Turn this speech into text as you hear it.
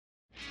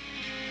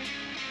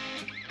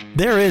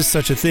There is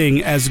such a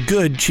thing as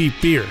good cheap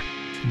beer,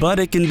 but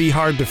it can be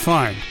hard to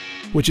find,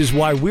 which is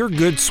why we're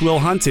good swill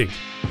hunting.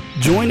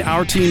 Join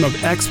our team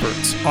of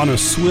experts on a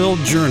swill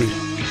journey.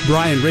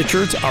 Brian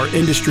Richards, our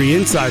industry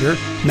insider,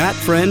 Matt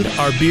Friend,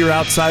 our beer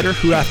outsider,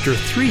 who after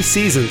 3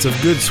 seasons of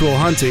good swill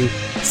hunting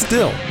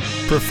still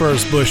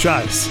prefers Busch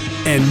Ice.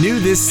 And new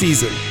this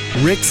season,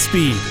 Rick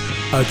Speed,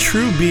 a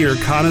true beer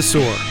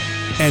connoisseur.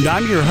 And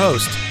I'm your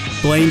host,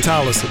 Blaine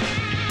Tollison.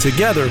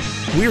 Together,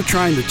 we're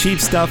trying the cheap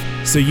stuff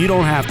so you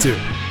don't have to.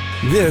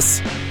 This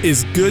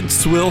is Good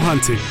Swill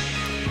Hunting.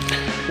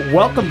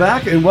 Welcome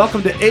back and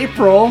welcome to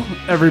April,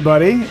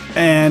 everybody.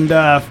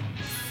 And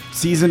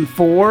season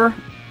 4,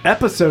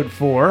 episode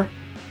 4.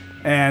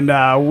 And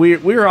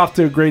we're off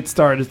to a great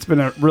start. It's been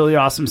a really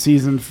awesome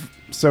season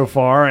so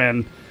far.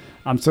 And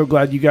I'm so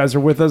glad you guys are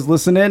with us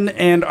listening.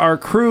 And our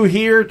crew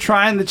here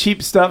trying the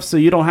cheap stuff so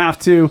you don't have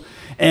to.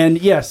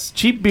 And yes,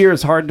 cheap beer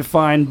is hard to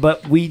find,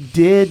 but we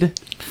did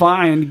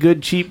find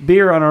good cheap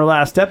beer on our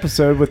last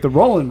episode with the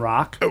Rollin'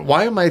 Rock.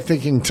 Why am I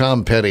thinking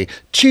Tom Petty?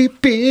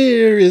 Cheap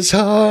beer is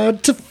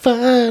hard to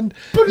find.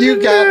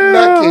 You got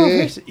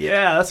lucky.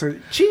 Yeah, that's a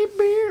cheap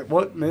beer.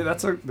 What?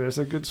 There's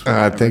a good swill.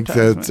 I think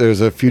that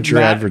there's a future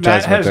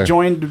advertisement Matt has there.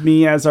 joined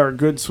me as our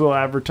good swill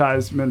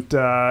advertisement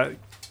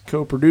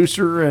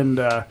co-producer, and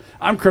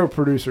I'm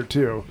co-producer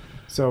too.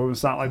 So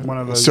it's not like one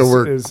of us. So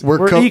we're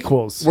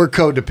equals. We're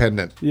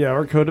codependent. Yeah,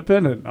 we're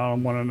codependent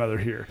on one another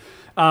here.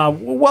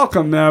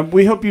 Welcome.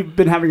 We hope you've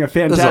been having a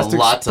fantastic spring. There's a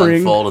lot to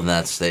unfold in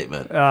that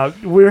statement.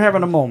 We're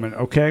having a moment,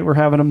 okay? We're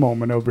having a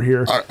moment over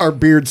here. Our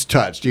beards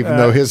touched, even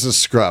though his is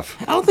scruff.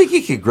 I don't think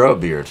he could grow a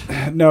beard.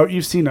 No,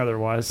 you've seen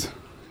otherwise.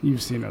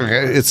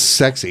 It's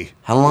sexy.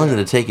 How long did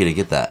it take you to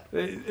get that?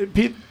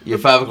 Your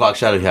 5 o'clock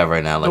shadow you have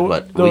right now,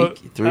 week?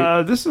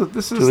 3? This 2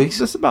 weeks? This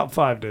is about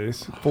 5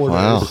 days, 4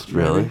 days.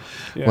 Really?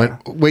 Yeah.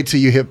 Wait till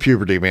you hit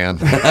puberty, man.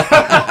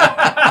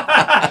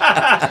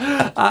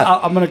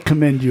 I'm going to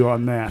commend you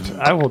on that.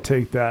 I will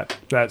take that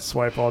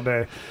swipe all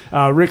day.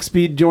 Rick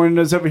Speed joining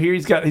us over here.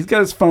 He's got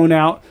his phone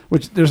out,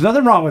 which there's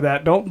nothing wrong with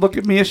that. Don't look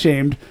at me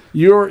ashamed.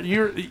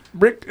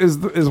 Rick is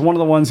one of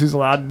the ones who's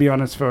allowed to be on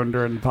his phone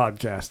during the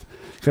podcast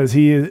because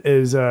he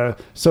is a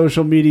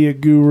social media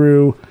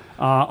guru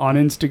on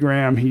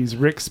Instagram. He's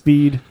Rick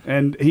Speed,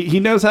 and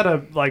he knows how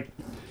to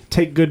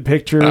take good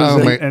pictures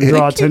and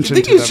draw attention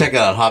to them. You check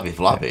out Hobby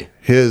Floppy.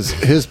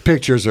 His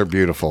pictures are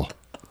beautiful.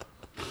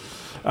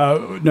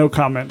 No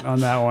comment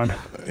on that one.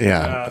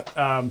 Yeah.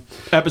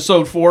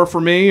 Episode 4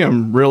 for me.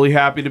 I'm really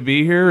happy to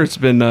be here. It's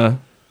been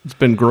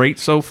great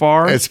so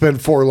far. It's been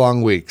 4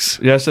 long weeks.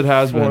 Yes, it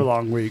has been 4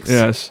 long weeks.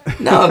 Yes.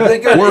 No,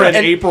 we're at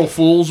April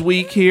Fool's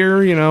week here.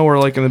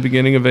 We're in the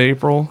beginning of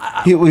April.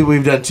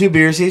 We've done 2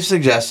 beers. He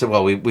suggested.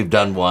 Well, we've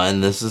done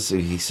one.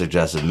 He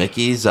suggested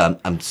Mickey's.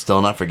 I'm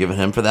still not forgiving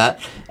him for that.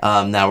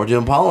 Now we're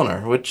doing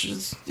Paulaner, which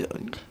is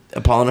a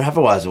Paulaner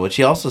Hefeweizen, which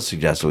he also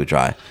suggested we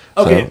try.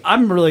 Okay, so.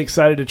 I'm really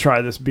excited to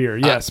try this beer.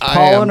 Yes,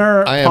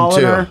 Paulaner. I am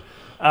too.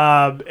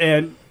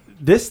 And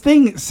this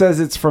thing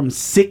says it's from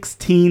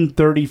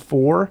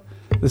 1634,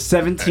 the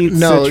 17th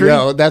century.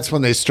 No, that's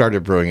when they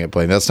started brewing it,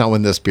 Blaine. That's not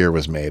when this beer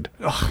was made.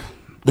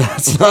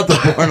 That's not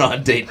the born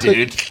on date,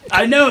 dude.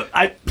 I know.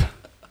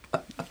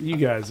 You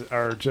guys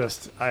are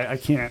just. I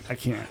can't.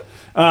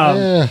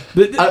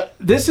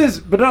 This is.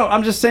 But no,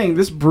 I'm just saying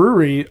this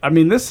brewery. I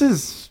mean, this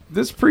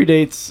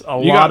predates a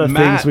lot of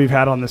things we've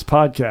had on this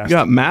podcast. You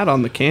got Matt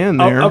on the can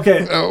there. Oh,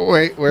 okay. Oh,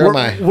 wait, where am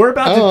I? We're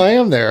about to. I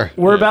am there.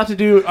 We're about to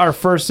do our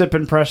first sip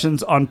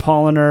impressions on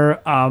Paulaner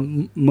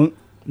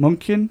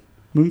Munchen.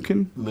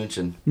 Munchin.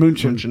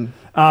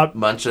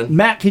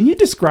 Matt, can you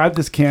describe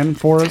this can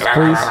for us,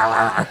 please?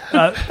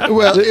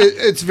 Well,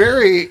 it's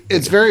very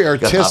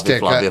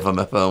artistic. Got Hobby Floppy up on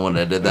my phone when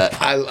I did that.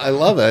 I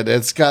love it.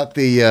 It's got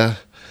the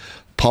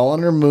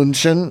Paulaner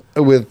Munchen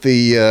with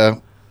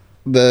the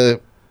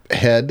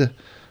head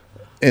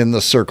in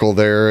the circle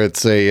there.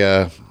 It's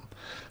a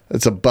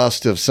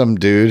bust of some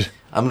dude.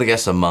 I'm gonna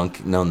guess a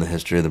monk, knowing the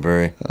history of the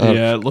brewery.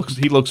 Yeah,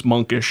 he looks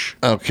monkish.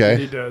 Okay,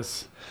 he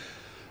does.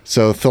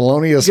 So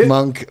Thelonious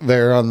Monk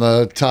there on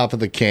the top of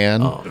the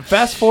can. Oh.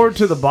 Fast forward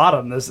to the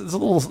bottom. There's a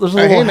little.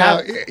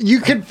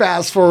 You can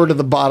fast forward to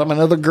the bottom. I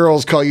know the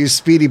girls call you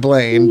Speedy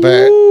Blaine,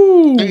 but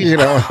I'm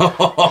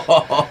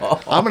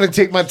going to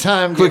take my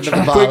time getting to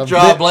the bottom. Quick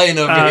draw Blaine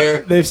over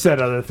here. They've said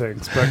other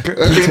things, but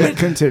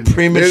continue.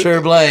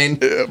 Premature Blaine.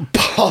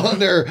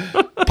 Paulaner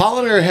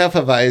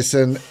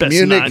Hefeweizen. Best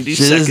Munich. 90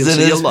 seconds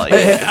of your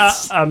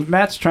life.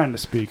 Matt's trying to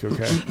speak,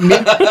 okay?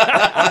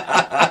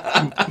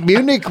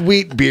 Munich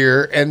wheat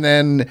beer, and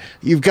then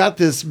you've got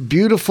this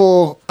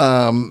beautiful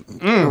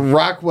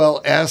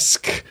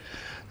Rockwell-esque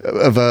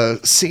of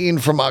a scene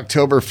from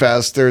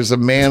Oktoberfest. There's a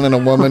man and a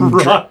woman.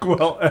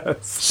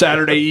 Rockwell-esque.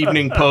 Saturday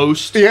Evening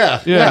Post.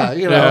 Yeah,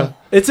 you know.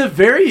 It's a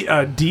very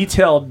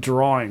detailed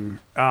drawing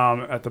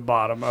at the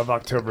bottom of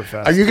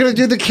Oktoberfest. Are you going to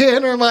do the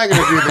can, or am I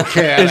going to do the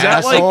can,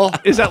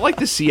 is that like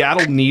the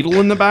Seattle Needle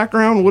in the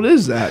background? What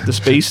is that? The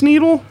Space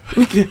Needle?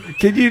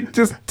 Can you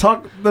just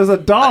talk? There's a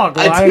dog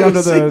lying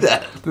under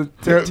the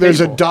There's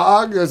a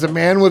dog. There's a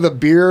man with a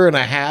beer and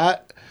a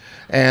hat.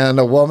 and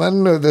a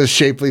woman with a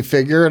shapely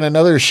figure and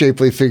another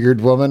shapely figured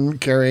woman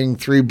carrying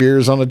 3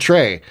 beers on a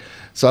tray.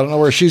 So I don't know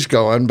where she's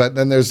going, but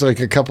then there's like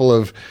a couple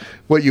of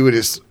what you would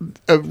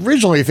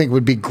originally think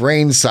would be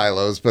grain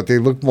silos, but they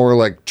look more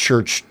like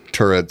church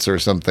turrets or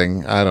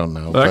something. I don't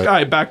know. That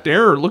guy back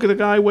there, look at the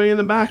guy way in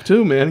the back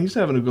too, man. He's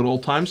having a good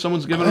old time.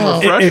 Someone's giving him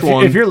a fresh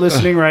one. If you're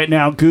listening right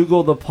now,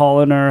 Google the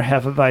Paulaner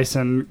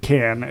Hefeweizen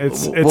can.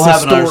 It's we'll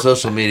have it on our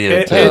social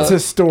media. It's a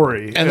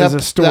story. And there's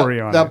a story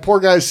on it. That poor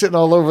guy's sitting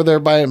all over there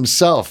by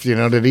himself.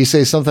 Did he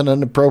say something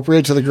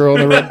inappropriate to the girl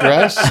in the red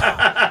dress?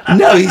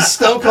 No, he's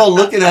stone cold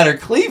looking at her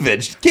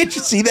cleavage. Can't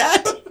you see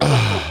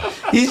that?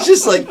 He's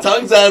just like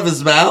tongues out of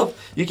his mouth.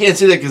 You can't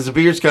see that because the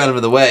beard's kind of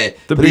in the way.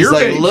 The but beer he's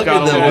like, babe's look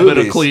got at a the little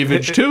bit of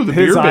cleavage too. The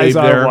His beer eyes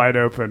babe are there. wide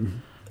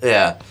open.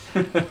 Yeah.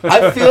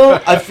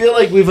 I feel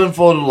like we've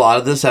unfolded a lot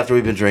of this after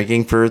we've been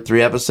drinking for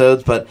 3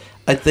 episodes, but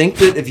I think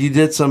that if you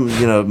did some,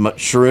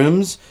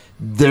 shrooms,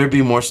 there'd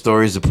be more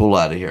stories to pull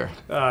out of here.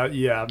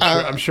 Yeah,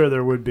 I'm sure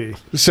there would be.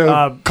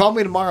 So call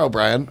me tomorrow,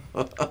 Brian.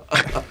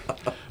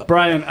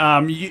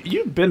 Brian,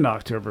 you've been to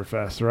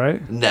Oktoberfest,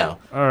 right? No.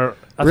 Or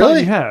I Really? thought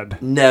you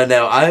had.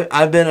 No.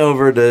 I've been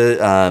over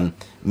to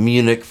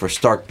Munich for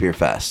Stark Beer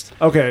Fest.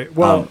 Okay,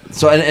 well,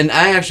 And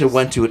I actually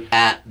went to it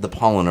at the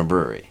Paulaner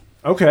Brewery.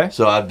 okay.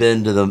 So I've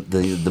been to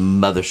the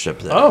mothership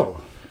there. Oh,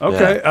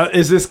 okay. Yeah.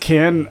 Is this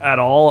can at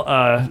all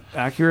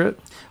accurate?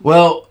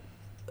 Well,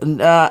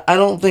 I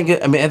don't think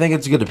it. I mean, I think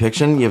it's a good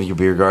depiction. You have your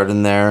beer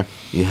garden there.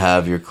 You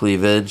have your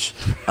cleavage.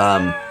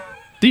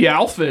 The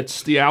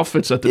outfits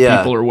that the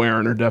people are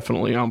wearing are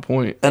definitely on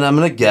point. And I'm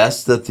gonna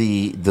guess that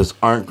those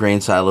aren't grain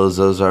silos.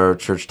 Those are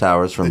church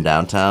towers from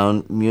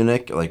downtown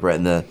Munich, like right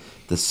in the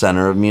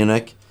center of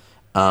Munich.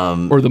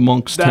 Or the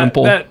monk's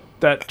temple.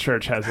 That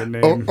church has a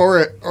name.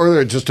 Or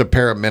they're just a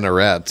pair of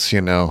minarets,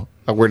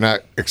 We're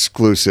not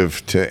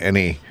exclusive to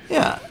any.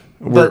 Yeah,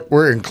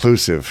 We're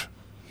inclusive.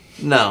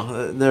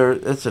 no,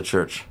 it's a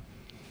church.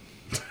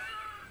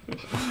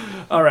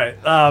 All right.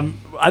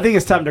 I think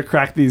it's time to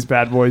crack these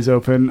bad boys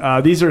open.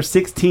 These are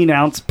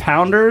 16-ounce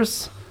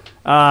pounders.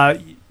 We're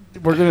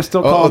going to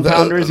still call them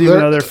pounders, even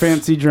though they're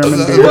fancy German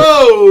beers.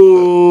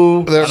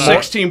 Whoa! They're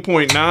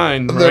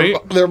 16.9,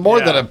 right? They're more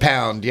than a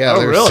pound. Yeah,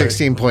 they're really?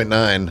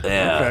 16.9.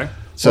 Yeah. Okay.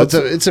 So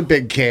it's a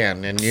big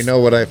can, and you know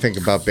what I think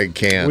about big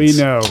cans. We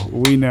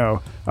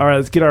know. All right,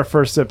 let's get our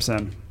first sips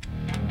in.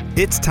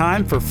 It's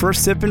time for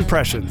First Sip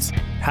Impressions.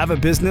 Have a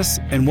business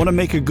and want to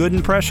make a good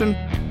impression?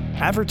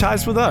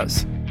 Advertise with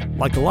us.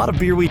 Like a lot of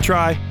beer we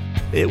try,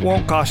 it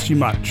won't cost you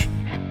much.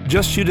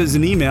 Just shoot us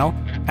an email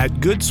at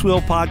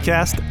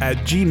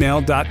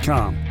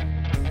goodswillpodcast@gmail.com.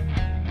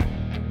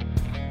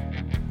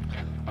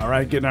 All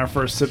right, getting our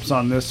first sips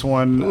on this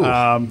one.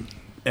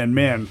 And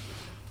man,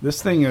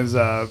 this thing is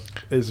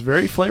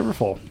very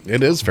flavorful.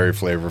 It is very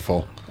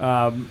flavorful.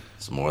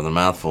 It's more than a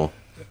mouthful.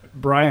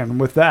 Brian,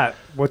 with that,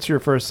 what's your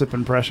first sip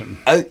impression?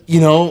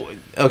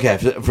 Okay,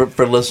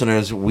 for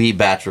listeners, we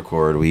batch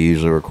record. We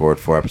usually record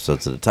 4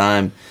 episodes at a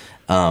time.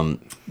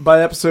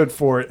 By episode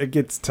 4, it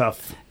gets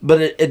tough.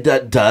 But it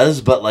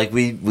does. But like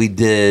we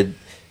did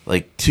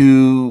like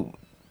 2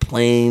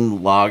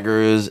 plain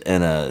lagers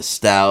and a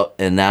stout,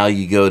 and now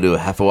you go to a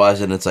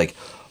Hefeweizen, and it's like,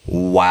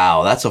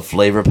 wow, that's a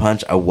flavor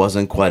punch I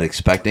wasn't quite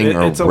expecting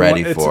or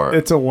ready for.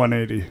 It's a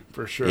 180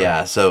 for sure.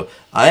 Yeah. So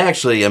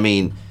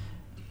I'm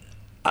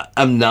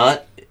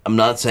not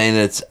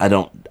saying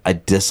I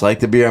dislike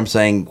the beer. I'm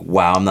saying,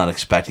 wow, I'm not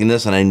expecting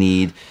this, and I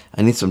need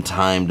some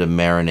time to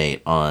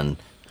marinate on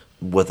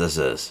what this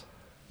is.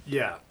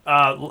 Yeah.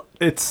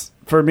 It's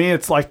for me.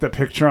 It's like the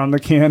picture on the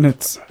can.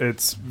 It's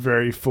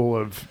very full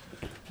of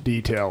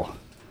detail.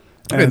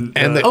 I like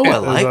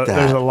that.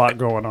 There's a lot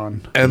going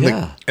on. And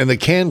the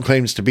can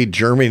claims to be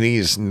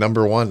Germany's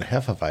 #1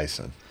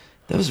 Hefeweizen.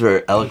 That was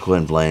very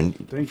eloquent, Blaine,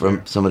 Thank from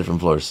you. somebody from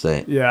Florida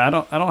State. Yeah, I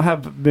don't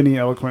have many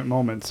eloquent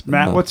moments.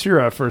 Matt, what's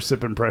your first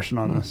sip impression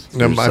on this?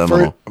 Now,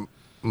 Seminole.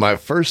 my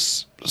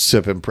first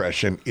sip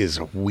impression is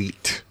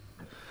wheat.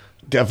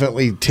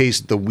 Definitely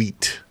taste the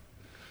wheat.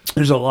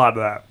 There's a lot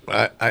of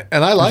that. I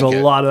like There's it.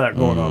 a lot of that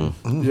going on.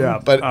 Yeah,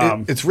 But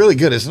it's really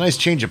good. It's a nice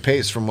change of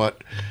pace from what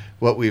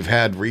we've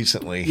had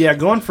recently. yeah,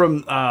 going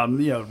from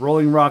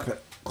Rolling Rock,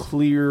 that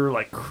clear,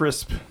 like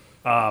crisp,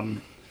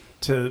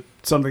 to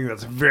something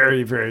that's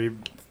very, very.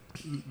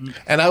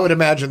 And I would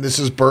imagine this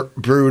is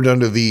brewed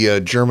under the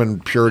German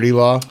purity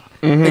law.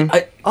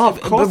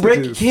 Of course But Rick,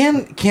 it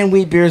is. can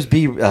wheat beers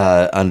be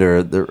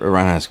under the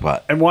Reinheitsgebot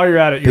spot? And while you're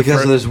at it,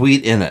 Because there's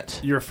wheat in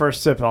it. your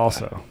first sip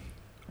also.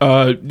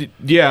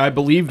 Yeah, I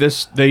believe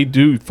they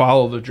do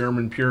follow the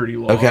German purity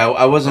law. Okay,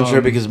 I wasn't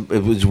sure because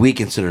it was wheat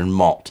considered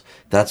malt.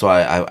 That's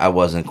why I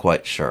wasn't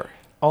quite sure.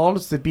 All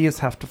of the beers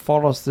have to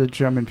follow the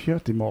German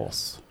purity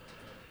laws.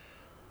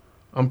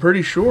 I'm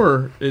pretty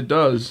sure it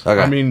does.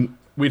 Okay. I mean,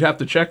 we'd have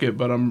to check it,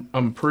 but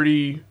I'm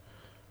pretty.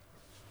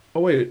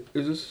 Oh wait,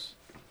 is this?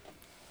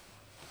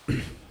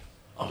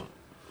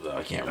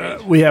 I can't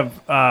read. We have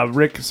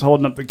Rick's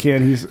holding up the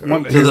can. He's To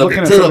looking at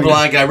the something.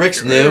 blind guy,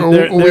 Rick's new.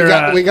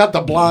 They're- we got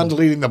the blonde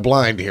leading the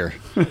blind here.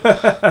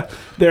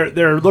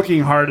 They're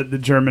looking hard at the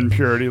German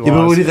purity laws. Yeah,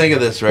 but what do you think of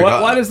this, Rick?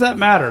 Why does that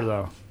matter,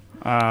 though?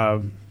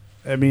 I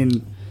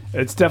mean,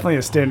 it's definitely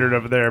a standard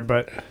over there,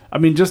 but I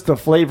mean, just the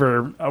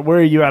flavor. Where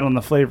are you at on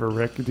the flavor,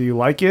 Rick? Do you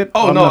like it?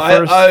 Oh on no,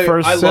 the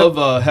first I sip?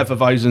 love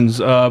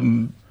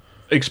Hefeweizens,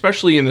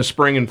 especially in the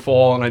spring and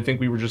fall. And I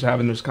think we were just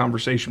having this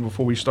conversation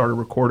before we started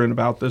recording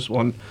about this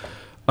one.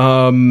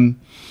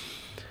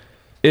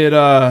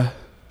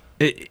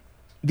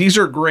 These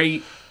are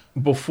great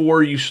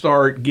before you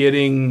start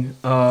getting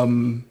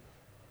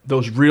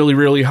those really,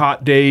 really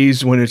hot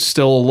days when it's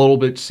still a little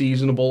bit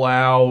seasonable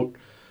out.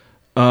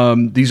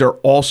 These are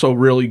also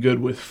really good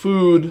with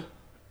food.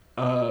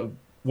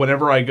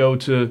 Whenever I go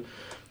to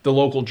the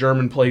local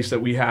German place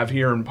that we have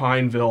here in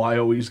Pineville, I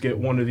always get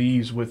one of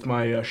these with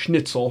my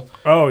schnitzel.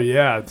 Oh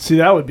yeah, see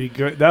that would be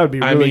good. That would be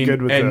really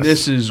good with and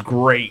this. this is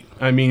great.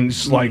 I mean,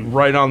 it's like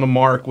right on the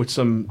mark with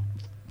some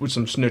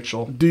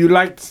schnitzel. Do you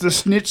like the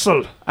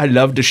schnitzel? I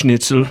love the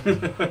schnitzel.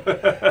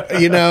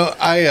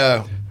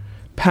 I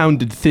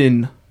Pounded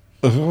thin.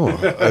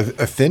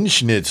 a thin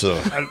schnitzel.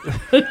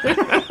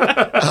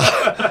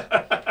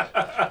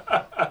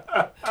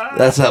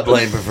 That's how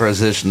Blaine prefers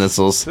his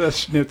schnitzels. The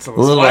schnitzel. A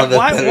little on the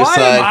thinner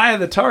side. Am I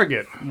the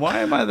target? Why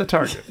am I the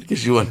target?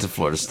 Because you went to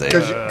Florida State.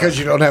 Because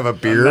you don't have a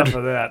beard. Enough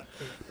of that.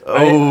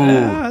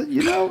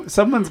 Oh.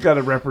 Someone's got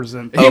to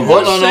represent. He hold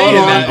was on, saying hold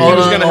on, that he hold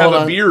was on, going to have hold a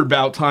on. beard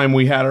about time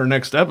we had our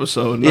next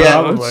episode.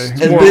 Yeah. Probably.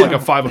 It's And more then- like a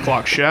 5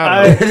 o'clock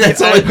shadow.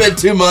 That's only been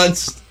 2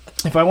 months.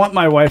 If I want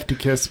my wife to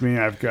kiss me,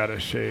 I've got to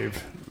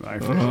shave my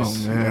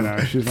face.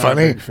 man. She's not a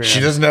Funny, big fan. she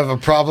doesn't have a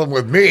problem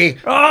with me.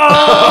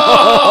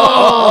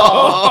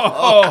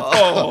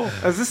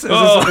 Is this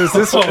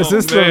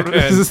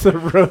the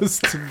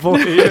roast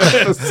bully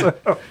episode?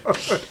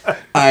 All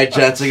right,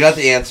 gents, I got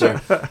the answer.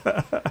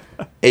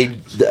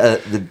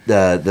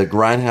 The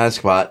Grindhouse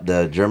spot,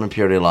 the German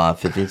purity law,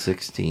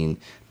 1516,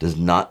 does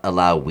not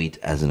allow wheat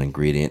as an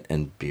ingredient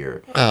in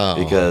beer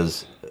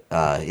because,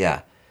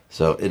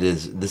 so it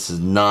is. This is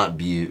not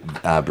brewed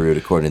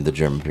according to the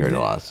German purity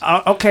laws.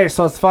 Okay,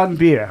 so it's one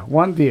beer.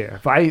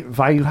 Why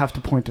you have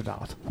to point it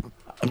out?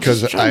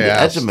 Because Trying I to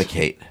asked.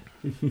 educate.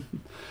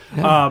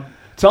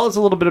 Tell us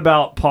a little bit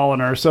about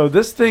Paulaner. So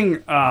this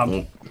thing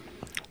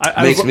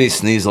Makes me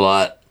sneeze a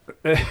lot.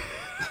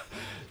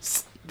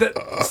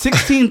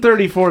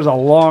 1634 is a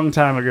long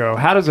time ago.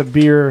 How does a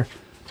beer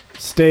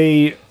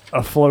stay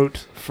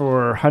afloat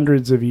for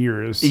hundreds of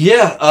years?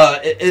 Yeah,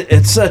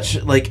 it's such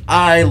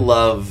I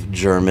love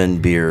German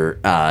beer.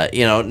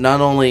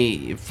 Not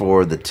only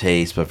for the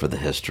taste but for the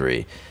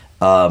history.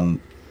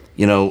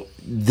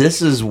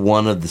 This is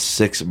one of the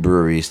 6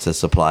 breweries to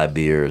supply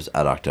beers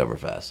at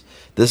Oktoberfest.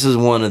 This is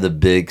one of the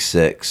big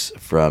 6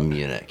 from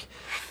Munich.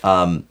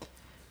 And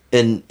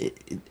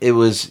it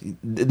was.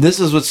 This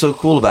is what's so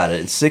cool about it.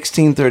 In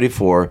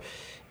 1634,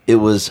 it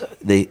was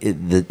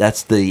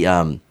that's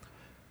the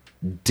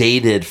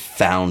dated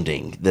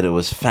founding. That it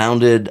was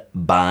founded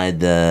by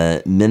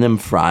the Minim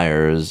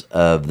friars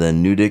of the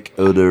Nüdig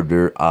oder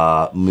der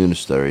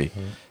Monastery,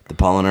 the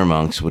Paulaner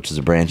monks, which is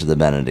a branch of the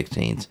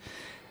Benedictines.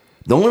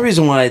 The only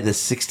reason why the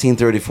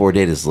 1634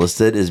 date is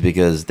listed is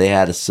because they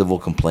had a civil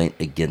complaint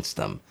against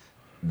them,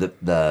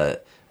 the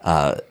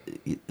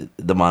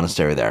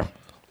monastery there.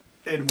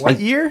 In what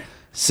year?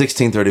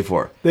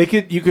 1634.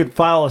 You could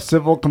file a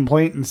civil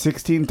complaint in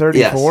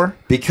 1634. Yes,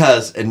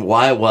 because and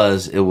why it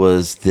was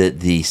that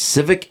the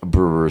civic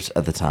brewers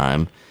at the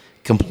time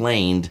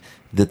complained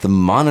that the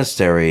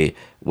monastery,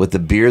 with the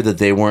beer that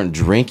they weren't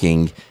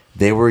drinking,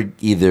 they were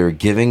either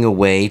giving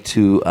away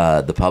to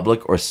the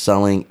public or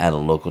selling at a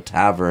local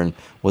tavern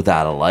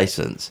without a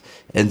license.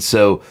 And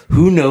so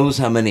who knows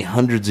how many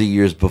hundreds of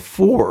years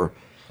before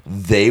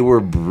they were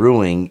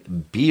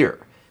brewing beer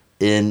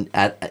in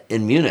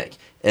Munich.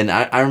 And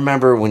I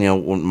remember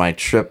when my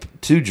trip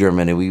to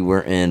Germany, we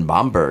were in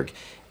Bamberg,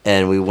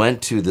 and we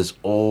went to this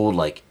old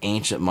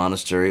ancient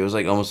monastery. It was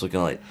almost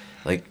looking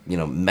like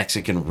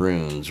Mexican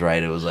ruins,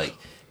 right? It was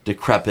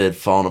decrepit,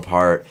 falling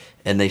apart,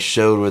 and they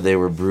showed where they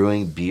were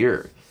brewing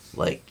beer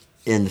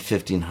in the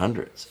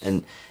 1500s,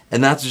 and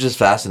that's what just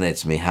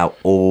fascinates me, how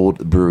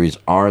old breweries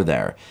are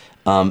there.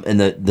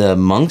 And the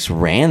monks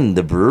ran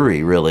the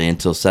brewery really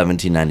until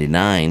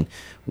 1799,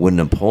 when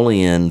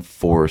Napoleon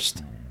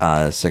forced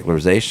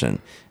secularization,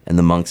 and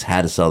the monks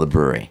had to sell the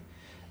brewery.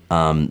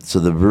 So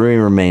the brewery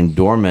remained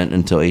dormant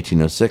until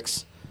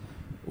 1806,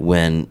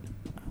 when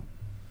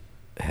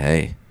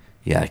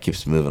it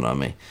keeps moving on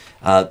me.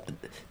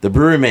 The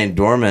brewery remained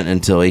dormant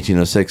until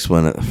 1806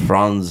 when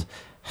Franz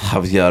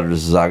Xaver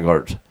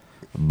Zagart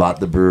bought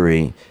the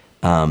brewery,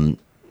 and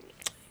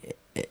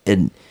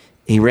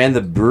he ran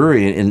the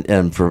brewery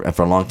for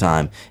a long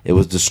time. It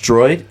was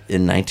destroyed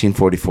in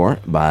 1944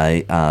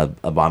 by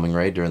a bombing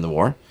raid during the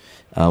war.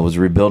 Was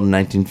rebuilt in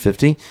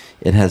 1950.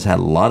 It has had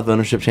a lot of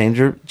ownership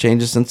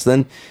changes since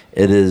then.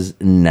 It is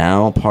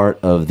now part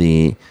of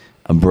the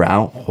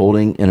Brau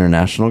Holding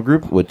International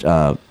Group, which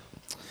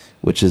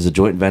is a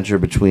joint venture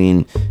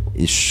between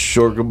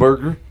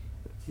Schurgerberger.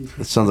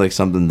 It sounds like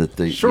something that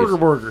the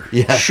Schurgerberger.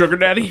 yeah, Sugar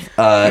Daddy?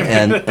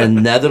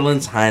 and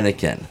Netherlands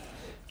Heineken.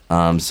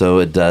 So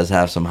it does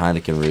have some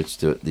Heineken roots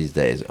to it these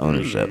days,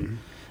 ownership.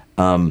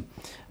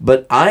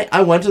 But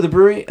I went to the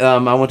brewery.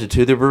 I went to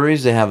two of the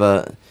breweries. They have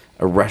a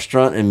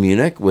restaurant in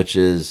Munich, which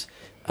is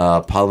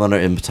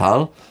Paulaner im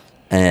Tal.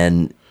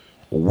 And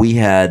we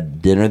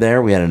had dinner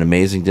there. We had an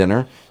amazing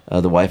dinner,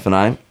 the wife and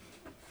I.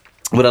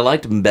 What I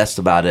liked best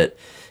about it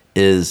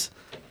is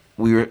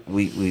we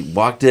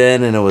walked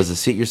in, and it was a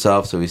seat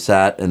yourself. So we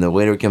sat, and the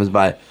waiter comes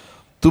by,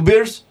 2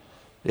 beers?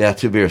 Yeah,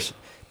 2 beers.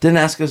 Didn't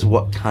ask us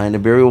what kind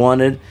of beer we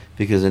wanted,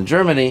 because in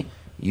Germany,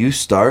 you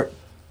start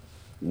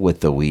with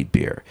the wheat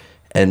beer.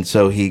 And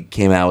so he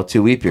came out with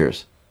 2 wheat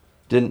beers.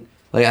 I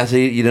said,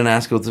 you didn't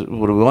ask what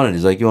we wanted.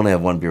 He's like, you only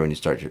have 1 beer when you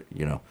start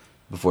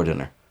before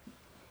dinner.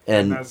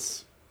 And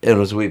it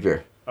was a wheat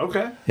beer.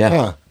 Okay. Yeah.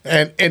 Huh.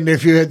 And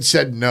if you had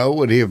said no,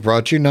 would he have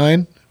brought you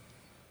 9?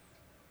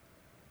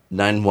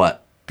 9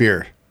 what?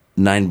 Beer.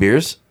 9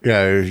 beers?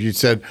 Yeah, if you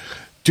said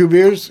 2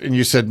 beers and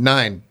you said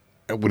 9,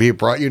 would he have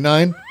brought you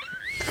 9?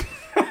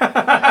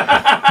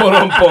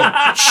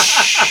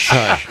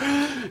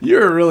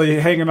 You're really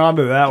hanging on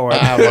to that one.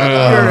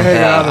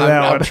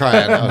 I'm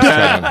trying.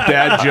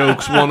 Dad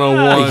jokes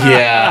 101.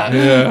 Yeah.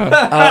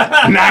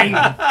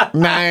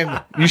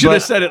 9. You should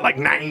have said it like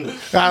 9.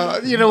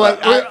 You know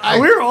what?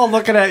 We were all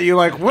looking at you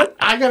like, what?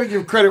 I got to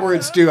give credit where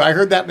it's due. I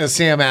heard that in a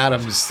Sam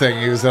Adams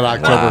thing. He was at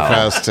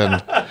Oktoberfest.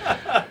 And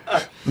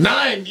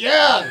 9,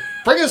 yeah.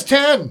 Bring us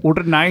 10.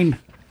 Order 9.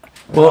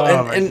 Well,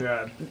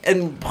 God.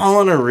 and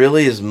Paulaner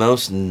really is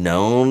most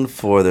known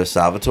for their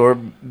Salvatore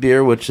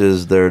beer, which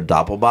is their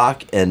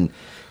Doppelbock, and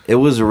it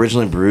was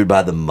originally brewed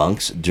by the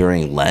monks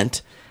during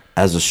Lent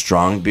as a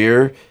strong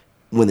beer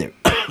when they're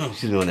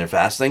when they're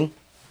fasting,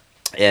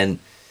 and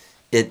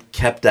it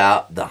kept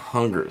out the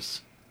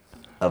hungers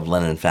of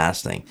Lenten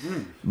fasting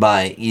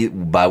by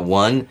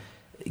one,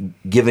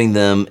 giving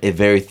them a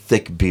very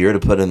thick beer to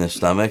put in their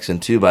stomachs,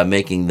 and 2, by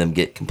making them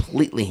get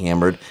completely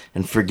hammered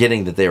and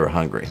forgetting that they were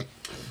hungry.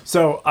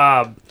 So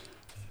I'm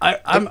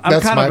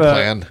That's kind my of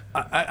plan.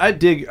 I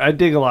dig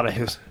a lot of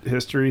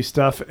history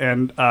stuff,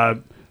 and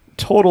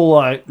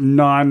total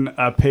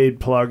non-paid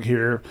plug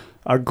here.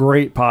 A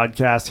great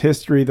podcast,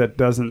 History That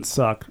Doesn't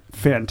Suck.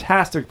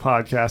 Fantastic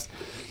podcast.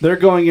 They're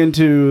going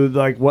into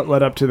like what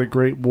led up to the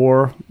Great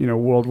War,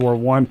 World War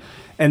I.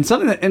 And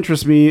something that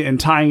interests me in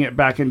tying it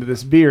back into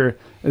this beer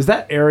is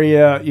that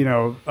area,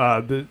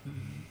 the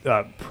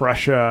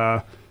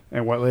Prussia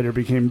and what later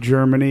became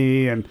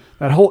Germany, and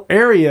that whole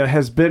area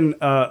has been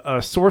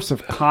a source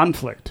of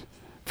conflict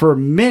for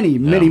many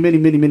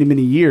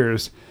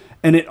years.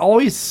 And it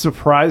always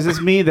surprises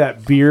me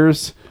that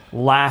beers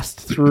last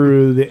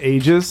through the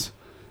ages,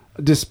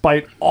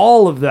 despite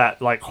all of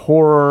that like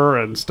horror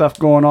and stuff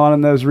going on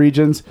in those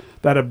regions,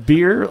 that a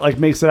beer like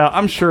makes it out.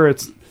 I'm sure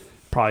it's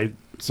probably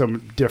so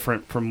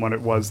different from what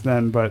it was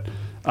then, but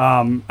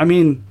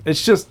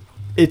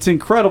it's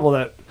incredible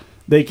that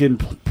they can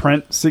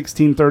print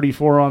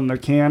 1634 on the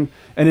can,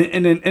 and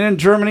in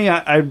Germany,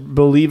 I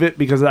believe it,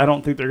 because I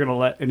don't think they're going to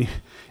let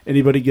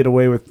anybody get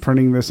away with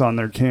printing this on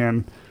their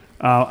can.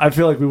 I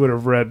feel like we would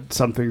have read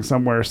something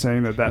somewhere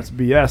saying that that's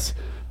BS.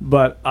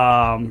 But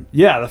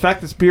the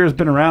fact this beer has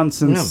been around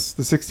since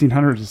the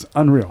 1600s is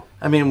unreal.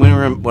 I mean,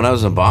 when I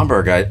was in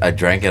Bamberg, I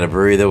drank at a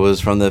brewery that was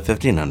from the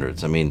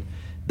 1500s. I mean,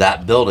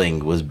 that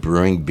building was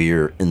brewing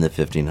beer in the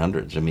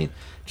 1500s. I mean,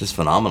 just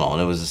phenomenal,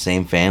 and it was the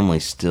same family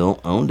still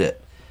owned it.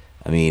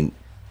 I mean,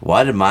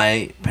 why did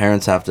my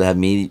parents have to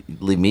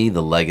leave me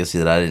the legacy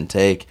that I didn't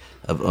take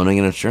of owning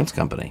an insurance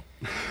company?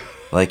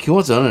 Like, who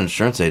wants to own an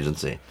insurance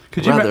agency?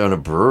 I'd rather own a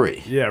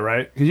brewery. Yeah,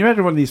 right. Could you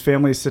imagine when these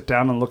families sit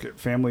down and look at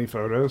family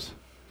photos?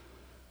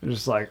 They're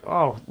just like,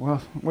 oh,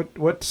 well,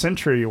 what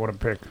century you want to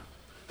pick?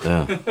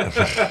 Yeah.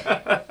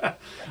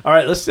 All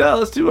right, let's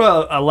do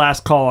a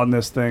last call on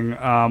this thing.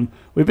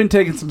 We've been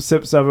taking some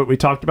sips of it. We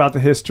talked about the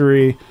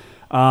history.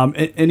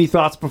 Any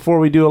thoughts before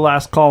we do a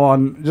last call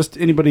on just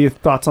anybody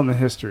thoughts on the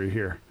history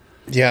here?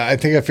 Yeah, I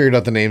think I figured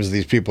out the names of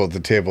these people at the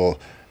table.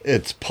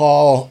 It's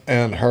Paul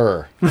and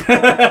her.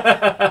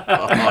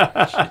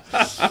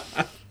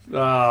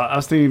 I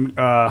was thinking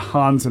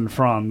Hans and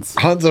Franz.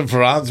 Hans and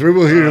Franz, we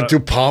were here to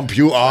pump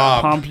you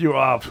up. Pump you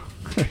up.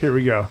 Here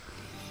we go.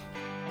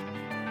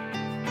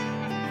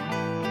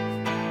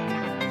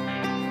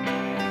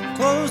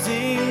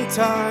 Closing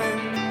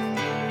time.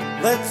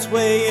 Let's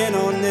weigh in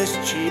on this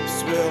cheap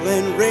swill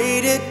and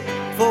rate it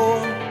for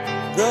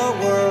the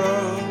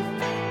world.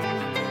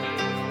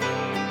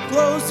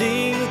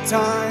 Closing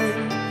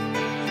time.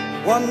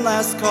 One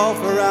last call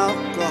for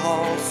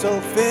alcohol, so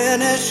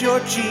finish your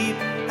cheap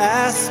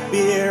ass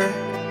beer.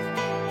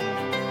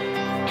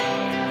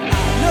 I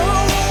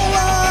know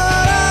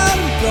what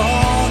I'm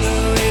gonna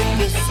rate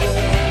this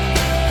swill.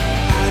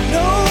 I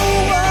know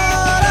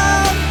what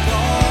I'm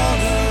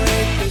gonna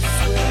rate this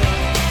swill.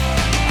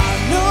 I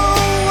know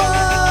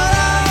what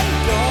I'm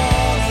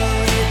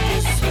gonna rate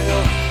this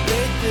swill.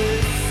 Rate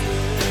this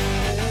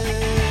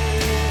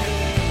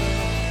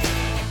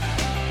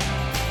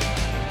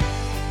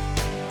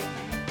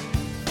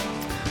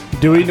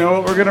Do we know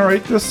what we're going to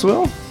rate this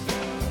swill?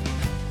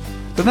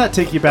 Doesn't that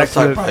take you back Let's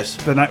to talk price.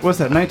 the what's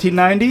that,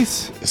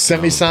 1990s?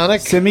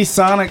 Semisonic?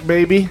 Semisonic,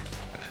 baby.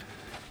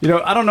 You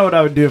know, I don't know what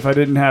I would do if I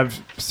didn't have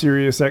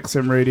Sirius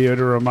XM radio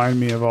to remind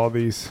me of all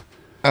these.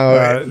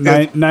 Oh,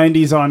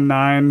 90s on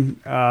 9,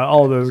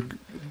 all of those.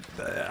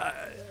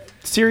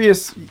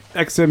 Sirius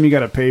XM, you got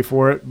to pay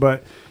for it,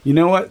 but you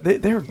know what?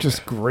 They're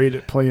just great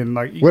at playing.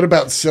 Like, what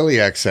about Silly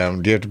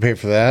XM? Do you have to pay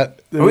for that?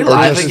 Are we Or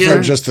live just, again?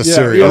 or just the yeah,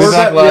 Sirius? yeah, we're Is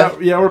that back live?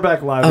 live. Yeah, we're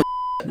back live.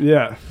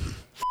 Yeah.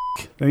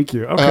 Thank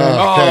you. Okay.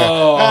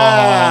 Oh,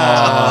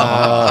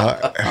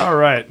 All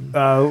right.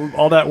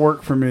 All that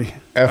work for me.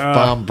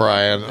 F-bomb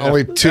Brian.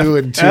 Only 2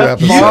 and 2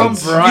 F-bomb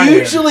episodes. Brian.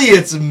 Usually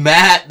it's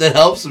Matt that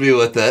helps me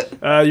with it.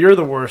 You're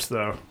the worst,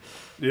 though.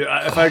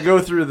 Yeah, if I go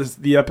through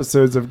the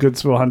episodes of Good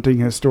Swill Hunting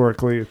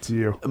historically, it's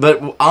you.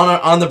 But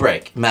on the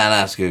break, Matt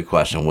asked you a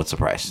question. What's the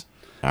price?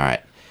 All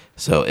right.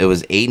 So it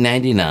was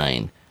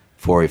 $8.99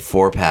 for a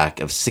 4-pack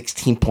of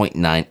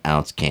 16.9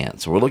 ounce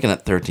cans. So we're looking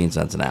at 13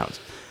 cents an ounce.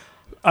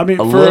 I mean,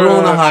 A little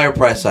on the higher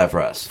price side for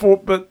us.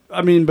 But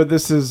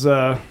this is.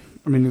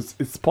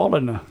 It's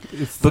Paulaner.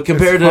 But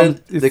compared it's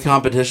to the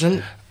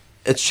competition,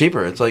 it's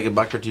cheaper. It's like $1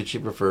 or $2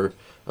 cheaper for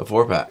a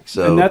 4-pack.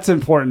 So and that's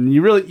important.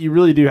 You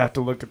really do have to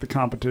look at the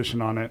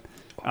competition on it,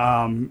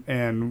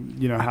 and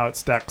you know how it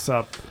stacks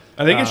up.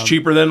 I think it's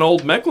cheaper than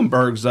old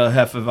Mecklenburg's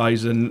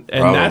Hefeweizen,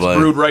 and that's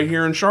Probably. brewed right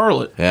here in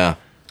Charlotte. yeah.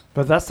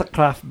 But that's a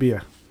craft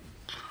beer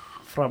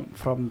from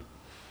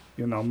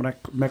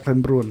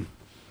Mecklenbrunn.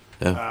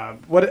 Yeah.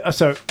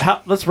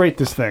 Let's rate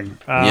this thing.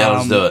 Yeah,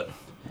 let's do it.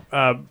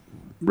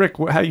 Rick,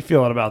 how you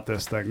feeling about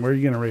this thing? Where are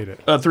you going to rate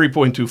it?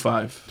 3.25.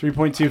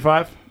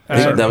 3.25.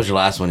 That was your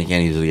last one. You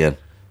can't use it again.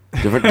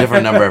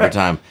 Different number every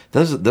time.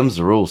 Them's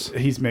the rules.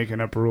 He's making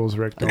up rules,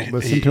 Rick. Don't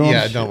listen to him.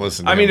 Yeah, don't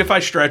listen to I mean, him. if I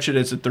stretch it,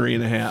 it's a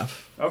 3.5.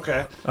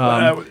 Okay.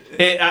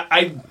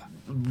 I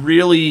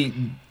really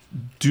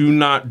do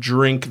not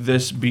drink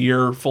this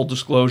beer, full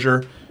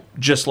disclosure,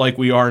 just like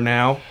we are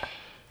now.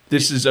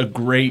 This is a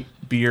great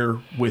beer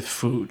with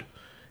food,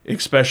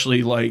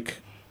 especially like,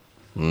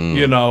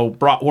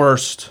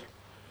 bratwurst,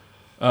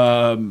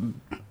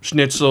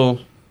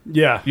 schnitzel,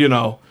 Yeah.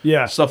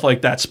 Yeah. stuff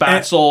like that,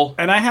 spatzel.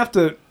 And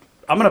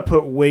I'm going to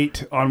put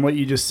weight on what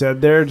you just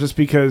said there, just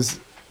because,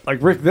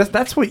 like, Rick,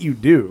 that's what you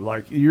do.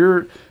 Like,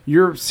 your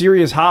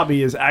serious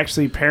hobby is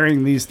actually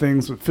pairing these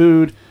things with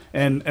food,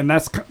 and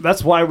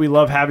that's why we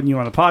love having you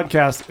on the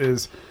podcast.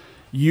 Is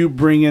you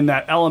bring in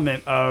that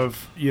element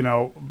of,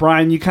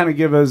 Brian, you kind of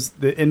give us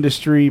the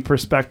industry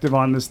perspective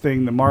on this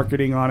thing, the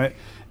marketing on it,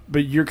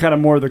 but you're kind of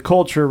more the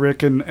culture,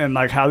 Rick, and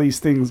like how these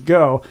things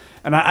go.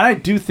 And I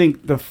do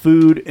think the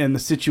food and the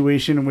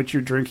situation in which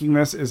you're drinking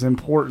this is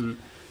important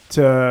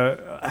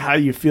to how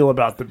you feel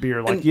about the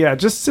beer. Like,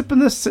 just sipping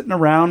this, sitting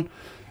around,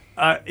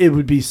 it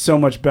would be so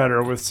much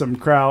better with some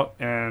kraut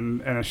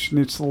and a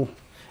schnitzel.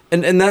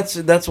 And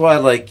that's why,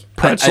 like,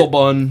 Pretzel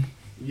bun.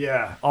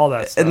 Yeah, all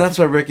that stuff. and that's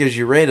why, Rick, as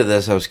you rated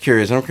this, I was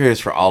curious. I'm curious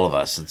for all of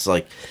us. It's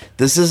like,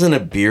 this isn't a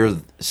beer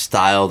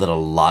style that a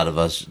lot of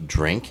us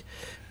drink.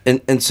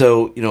 And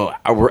so,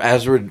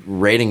 as we're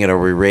rating it, are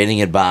we rating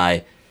it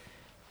by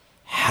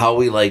how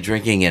we like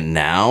drinking it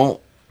now?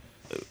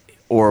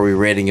 Or are we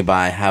rating it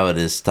by how it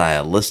is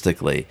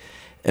stylistically?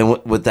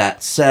 And with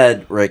that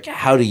said, Rick,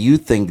 how do you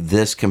think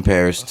this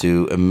compares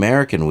to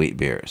American wheat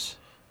beers,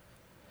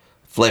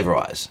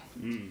 flavor-wise?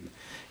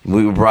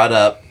 We brought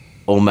up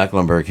Old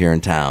Mecklenburg here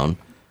in town,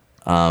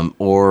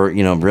 or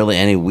really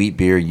any wheat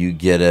beer you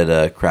get at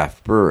a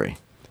craft brewery.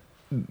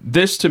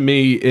 This to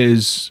me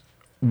is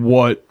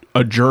what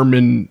a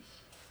German,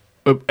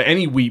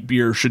 any wheat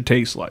beer should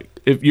taste like.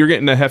 If you're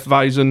getting a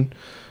Hefeweizen,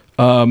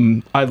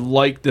 I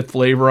like the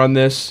flavor on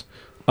this.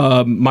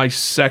 My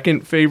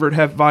second favorite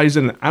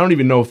Hefeweizen, I don't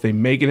even know if they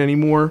make it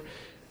anymore,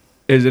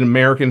 is an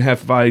American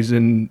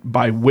Hefeweizen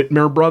by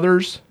Whitmer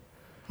Brothers.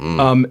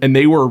 And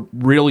they were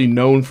really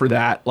known for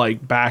that,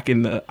 like back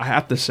in the, I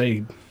have to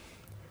say,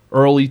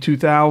 early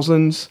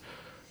 2000s,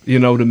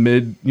 to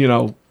mid,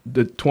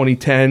 the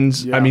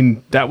 2010s. Yeah. I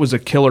mean, that was a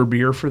killer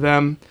beer for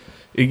them.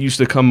 It used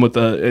to come with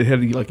it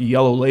had like a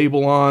yellow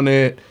label on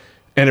it,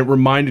 and it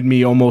reminded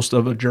me almost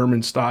of a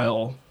German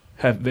style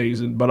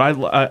Hefeweizen. But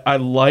I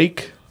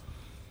like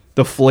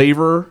the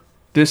flavor.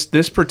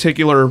 This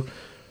particular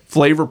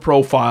flavor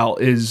profile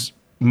is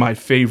my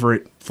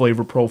favorite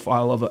flavor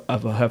profile of a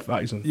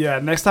Hefeweizen. Yeah,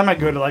 next time I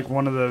go to like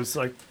one of those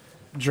like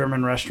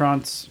German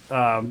restaurants,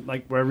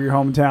 like wherever your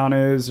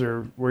hometown is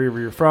or wherever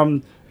you're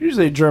from,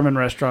 usually a German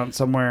restaurant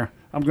somewhere,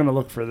 I'm gonna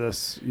look for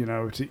this,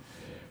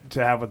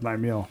 to have with my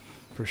meal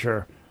for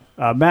sure.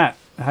 Matt,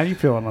 how you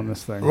feeling on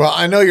this thing? Well,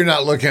 I know you're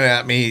not looking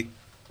at me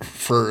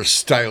for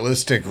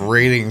stylistic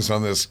ratings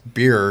on this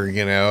beer.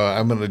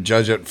 I'm going to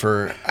judge it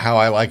for how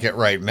I like it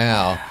right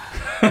now.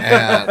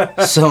 And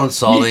So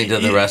insulting to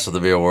the rest of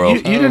the beer world.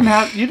 You didn't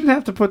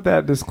have to put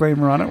that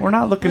disclaimer on it. We're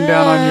not looking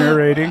down on your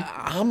rating.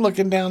 I'm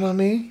looking down on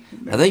me.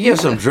 I think you have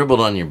some dribbled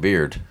on your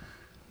beard.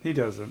 He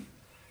doesn't.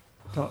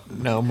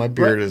 No, my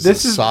beard is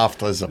This as is-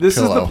 soft as a This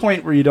pillow. is the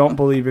point where you don't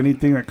believe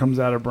anything that comes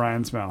out of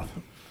Brian's mouth.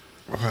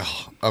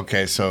 Well,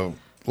 okay, so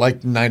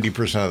like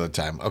 90% of the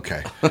time.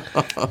 Okay.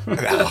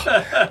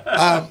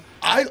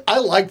 I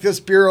like this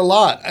beer a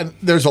lot. And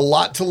there's a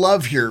lot to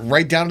love here,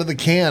 right down to the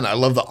can. I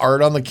love the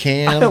art on the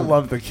can. I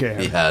love the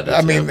can. Yeah,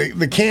 I mean,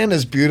 the can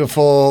is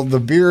beautiful. The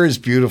beer is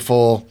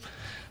beautiful.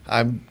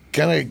 I'm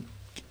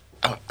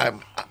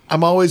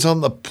always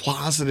on the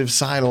positive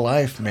side of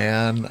life,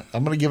 man.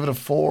 I'm gonna give it a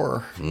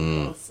 4.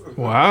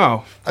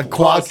 Wow. A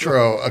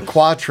quattro.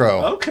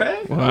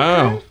 Okay.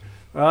 Wow.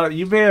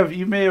 You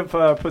may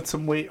have put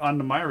some weight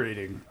onto my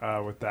rating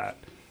with that,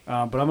 but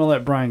I'm gonna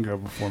let Brian go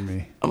before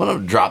me. I'm gonna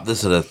drop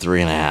this at a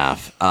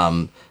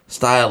 3.5.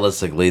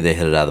 Stylistically, they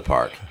hit it out of the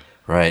park,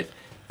 right?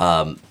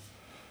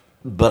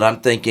 But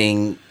I'm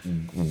thinking,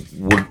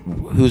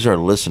 who's our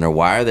listener?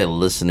 Why are they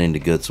listening to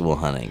Good Swill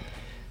Hunting?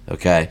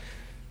 Okay,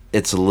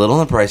 it's a little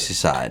on the pricey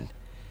side,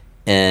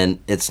 and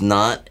it's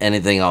not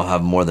anything I'll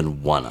have more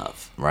than one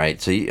of, right?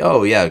 So,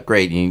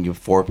 great, you can get a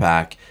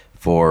 4-pack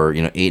for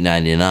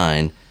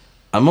 $8.99.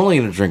 I'm only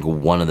going to drink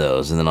one of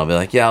those, and then I'll be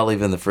like, I'll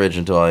leave it in the fridge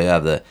until I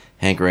have the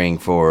hankering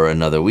for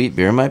another wheat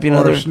beer. It might be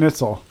another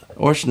Schnitzel.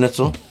 Or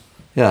schnitzel.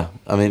 Yeah,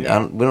 I mean,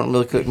 we don't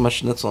really cook much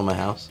schnitzel in my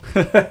house.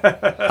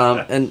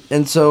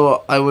 And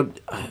so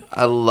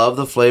I love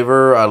the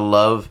flavor. I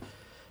love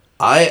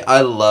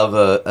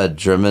a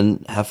German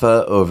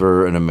Hefe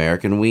over an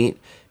American wheat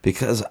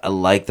because I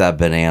like that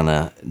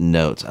banana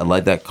notes. I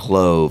like that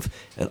clove,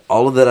 and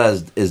all of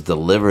that is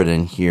delivered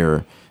in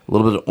here. A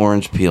little bit of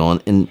orange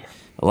peel, and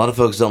a lot of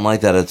folks don't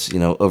like that. It's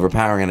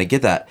overpowering, and I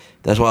get that.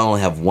 That's why I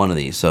only have one of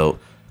these. So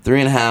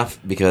 3.5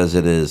 because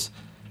it is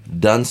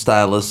done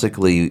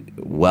stylistically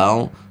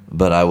well,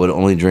 but I would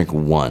only drink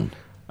one.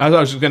 I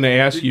was just going to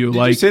ask you,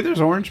 Did you say there's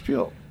orange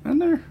peel in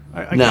there?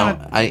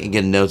 I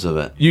get notes of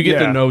it. You get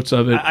the notes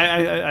of it.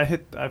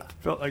 I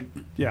felt like,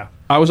 yeah.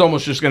 I was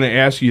almost just going to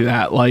ask you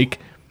that, like,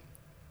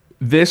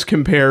 this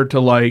compared to,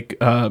 like,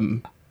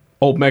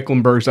 Old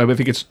Mecklenburg's, I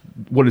think it's,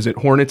 what is it,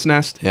 Hornet's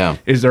Nest? Yeah.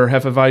 Is there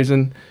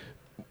Hefeweizen?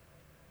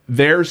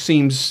 Theirs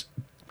seems,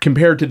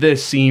 compared to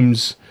this,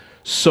 seems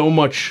so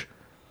much,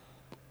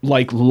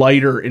 like,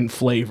 lighter in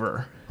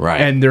flavor.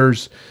 Right. And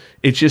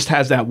it just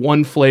has that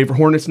one flavor.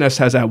 Hornet's Nest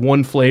has that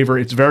one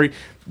flavor.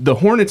 The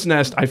Hornet's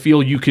Nest, I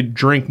feel you could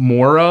drink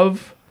more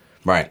of.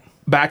 Right.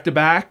 Back to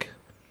back.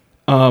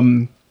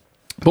 But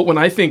when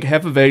I think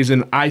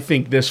Hefeweizen, I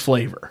think this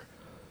flavor.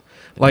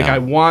 Like, I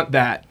want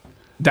that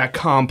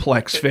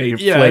complex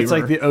flavor. Yeah, it's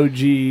like the OG.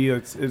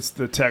 It's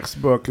the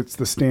textbook. It's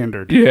the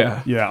standard.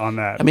 Yeah. Yeah, on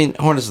that. I mean,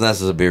 Hornet's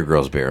Nest is a beer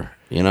girl's beer.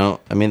 I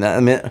mean,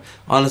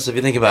 honestly, if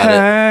you think about it.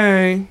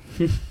 Hey.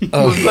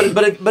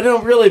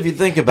 But really, if you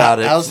think about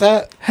it. How's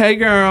that? Hey,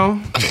 girl.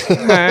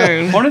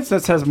 Hey. Hornet's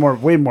Nest has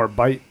way more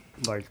bite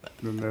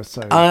than this.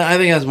 I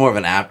think it has more of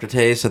an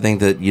aftertaste. I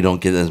think that you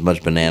don't get as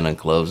much banana and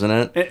cloves in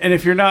it. And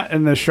if you're not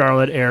in the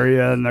Charlotte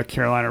area in the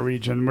Carolina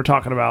region, we're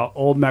talking about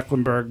Old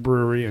Mecklenburg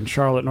Brewery in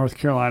Charlotte, North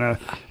Carolina.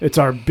 It's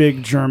our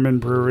big German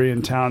brewery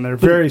in town. They're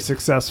very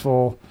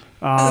successful.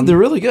 They're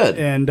really good.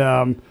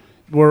 And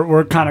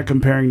we're kind of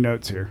comparing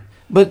notes here.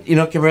 But,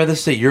 compare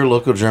this to your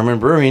local German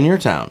brewery in your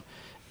town.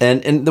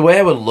 And the way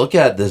I would look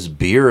at this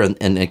beer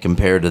and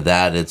compare to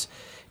that, it's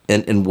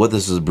and what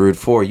this is brewed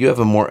for, you have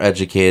a more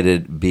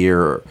educated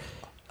beer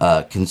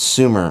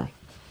consumer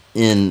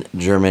in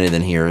Germany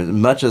than here. As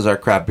much as our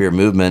craft beer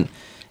movement,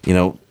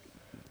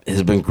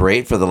 has been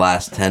great for the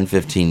last 10,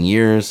 15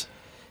 years,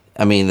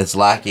 I mean, it's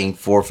lacking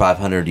 400 or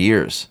 500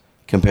 years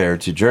compared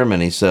to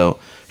Germany. So,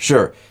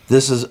 sure,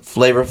 this is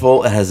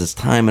flavorful. It has its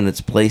time and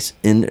its place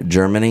in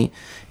Germany.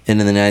 And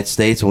in the United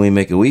States, when we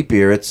make a wheat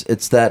beer,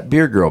 it's that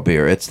beer girl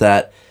beer. It's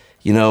that,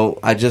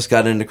 I just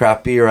got into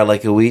craft beer. I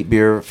like a wheat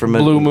beer from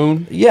Blue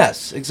Moon.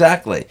 Yes,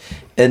 exactly.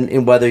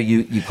 And whether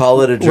you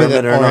call it a German With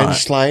an or orange not.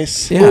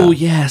 slice. Yeah. Oh,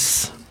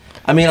 yes.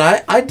 I mean,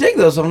 I dig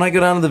those. When I go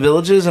down to the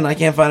villages and I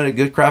can't find a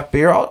good craft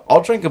beer,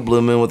 I'll drink a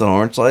Blue Moon with an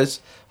orange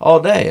slice all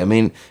day. I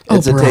mean,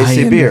 it's a tasty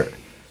Brian. beer.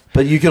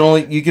 But you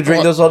can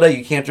drink those all day.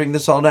 You can't drink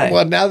this all day.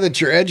 Well, now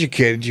that you're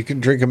educated, you can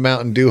drink a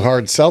Mountain Dew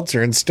hard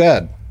seltzer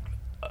instead.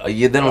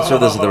 They don't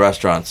serve this at the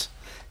restaurants.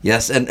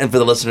 Yes, and for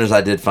the listeners,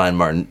 I did find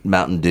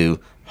Mountain Dew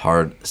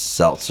hard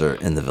seltzer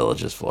in the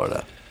Villages,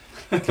 Florida.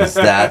 Because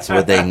that's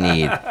what they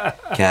need.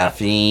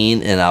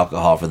 Caffeine and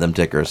alcohol for them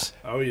tickers.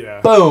 Oh,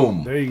 yeah.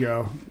 Boom. There you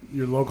go.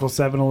 Your local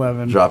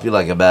 7-Eleven. Drop you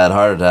like a bad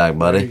heart attack,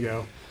 buddy. There you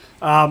go.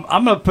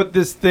 I'm going to put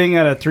this thing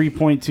at a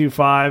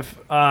 3.25.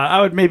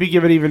 I would maybe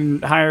give it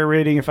even higher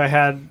rating if I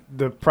had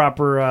the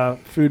proper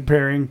food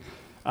pairing.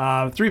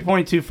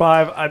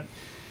 3.25.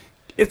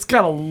 It's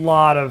got a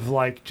lot of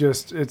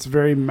it's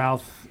very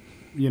mouth,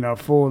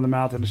 full in the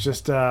mouth, and it's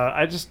just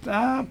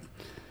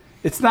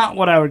it's not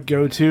what I would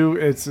go to.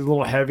 It's a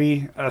little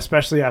heavy,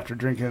 especially after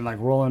drinking like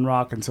Rolling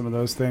Rock and some of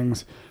those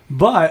things.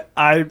 But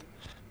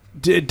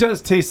it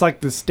does taste like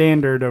the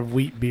standard of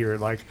wheat beer.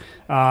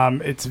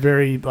 It's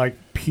very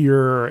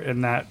pure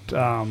in that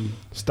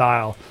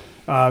style.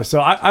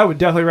 So I would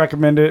definitely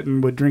recommend it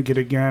and would drink it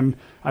again.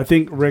 I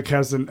think Rick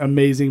has an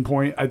amazing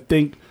point. I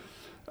think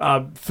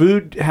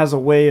food has a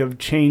way of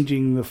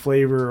changing the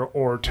flavor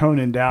or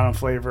toning down a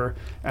flavor,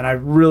 and I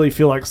really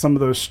feel like some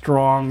of those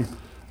strong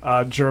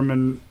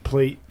German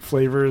plate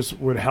flavors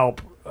would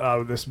help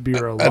this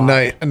beer a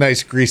lot. A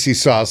nice greasy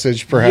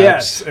sausage, perhaps.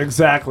 Yes,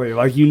 exactly.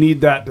 Like you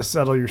need that to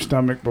settle your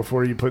stomach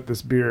before you put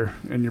this beer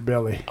in your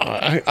belly.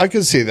 I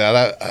can see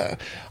that.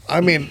 I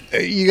mean,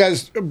 you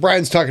guys,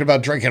 Brian's talking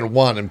about drinking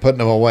one and putting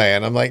them away.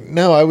 And I'm like,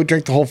 no, I would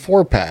drink the whole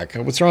 4-pack.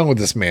 What's wrong with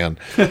this man?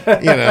 You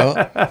know,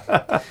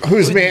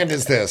 whose man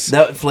is this?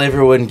 That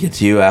flavor wouldn't get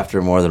to you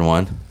after more than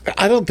one.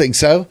 I don't think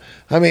so.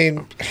 I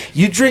mean,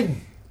 You drink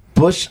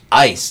Busch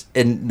Ice,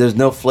 and there's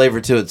no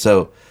flavor to it,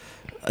 so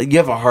you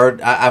have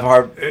I've a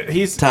hard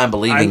time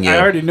believing you.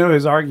 I already know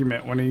his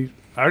argument I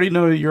already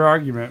know your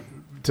argument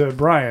to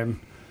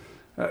Brian.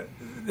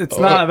 It's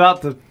not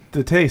about the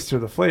taste or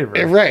the flavor.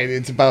 right.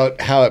 It's about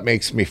how it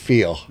makes me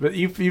feel. But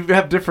you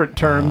have different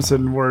terms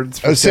and words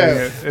for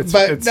saying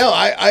it.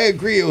 I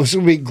agree. It was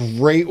going to be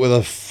great with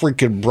a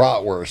freaking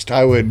bratwurst.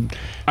 I would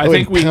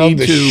we pound need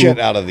the to shit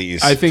out of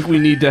these. I think we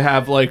need to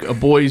have like a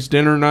boys'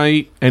 dinner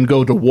night and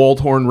go to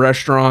Waldhorn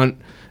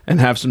restaurant and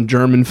have some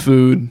German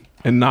food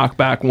and knock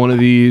back one of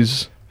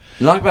these.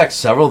 Knock back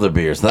several of the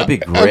beers. That'd be a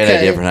great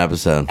idea for an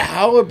episode.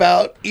 How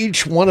about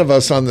each one of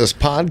us on this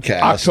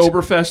podcast?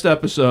 Oktoberfest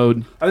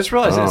episode. I just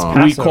realized it's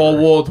Passover. We call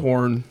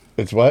Waldhorn.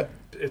 It's what?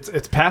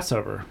 It's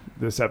Passover.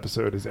 This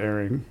episode is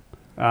airing.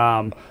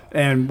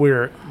 And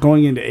we're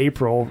going into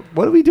April.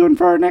 What are we doing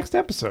for our next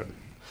episode?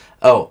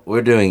 Oh,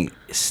 we're doing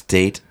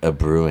State of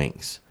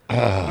Brewing's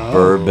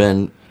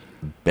bourbon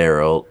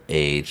barrel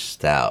aged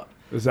stout.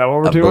 Is that what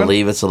we're I doing?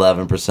 believe it's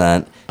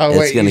 11%. Oh,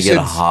 it's going to get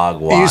a hog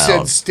wild. You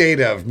said state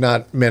of,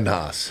 not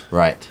Minhas.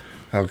 Right.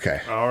 Okay.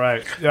 All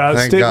right.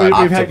 Thank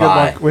God. We've had good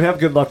Octopi. luck. We have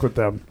good luck with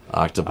them.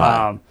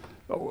 Octopi.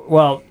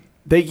 Well,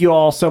 thank you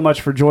all so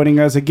much for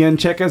joining us again.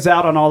 Check us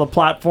out on all the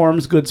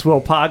platforms. Good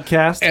Swill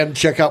Podcast. And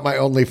check out my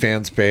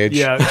OnlyFans page.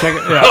 Yeah, check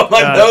it. Yeah,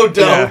 Oh, no,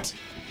 don't.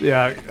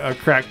 Yeah,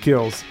 crack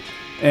kills.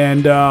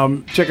 And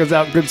check us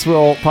out,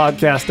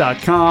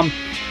 goodswillpodcast.com.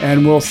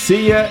 And we'll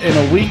see you in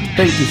a week.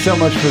 Thank you so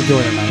much for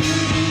joining us.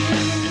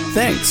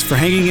 Thanks for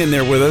hanging in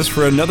there with us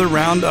for another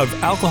round of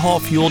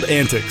alcohol-fueled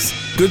antics.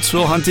 Good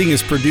Swill Hunting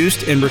is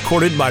produced and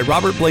recorded by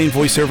Robert Blaine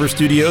Voiceover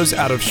Studios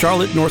out of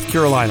Charlotte, North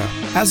Carolina.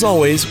 As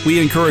always,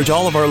 we encourage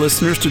all of our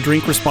listeners to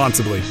drink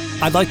responsibly.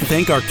 I'd like to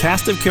thank our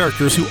cast of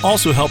characters who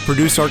also help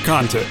produce our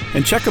content,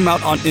 and check them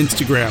out on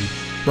Instagram.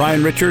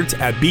 Brian Richards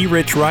at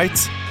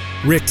BRichWrites,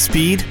 Rick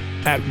Speed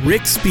at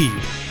Rick Speed.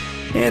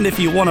 And if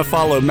you want to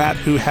follow Matt,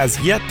 who has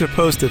yet to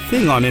post a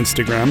thing on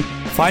Instagram,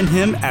 find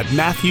him at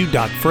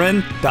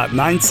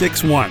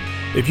matthew.friend.961.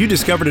 If you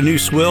discovered a new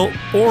swill,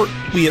 or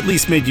we at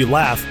least made you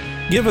laugh,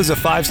 give us a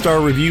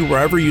 5-star review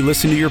wherever you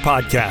listen to your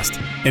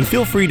podcast. And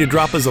feel free to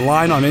drop us a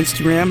line on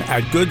Instagram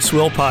at Good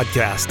Swill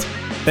Podcast.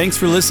 Thanks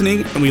for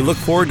listening, and we look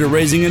forward to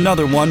raising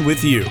another one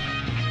with you.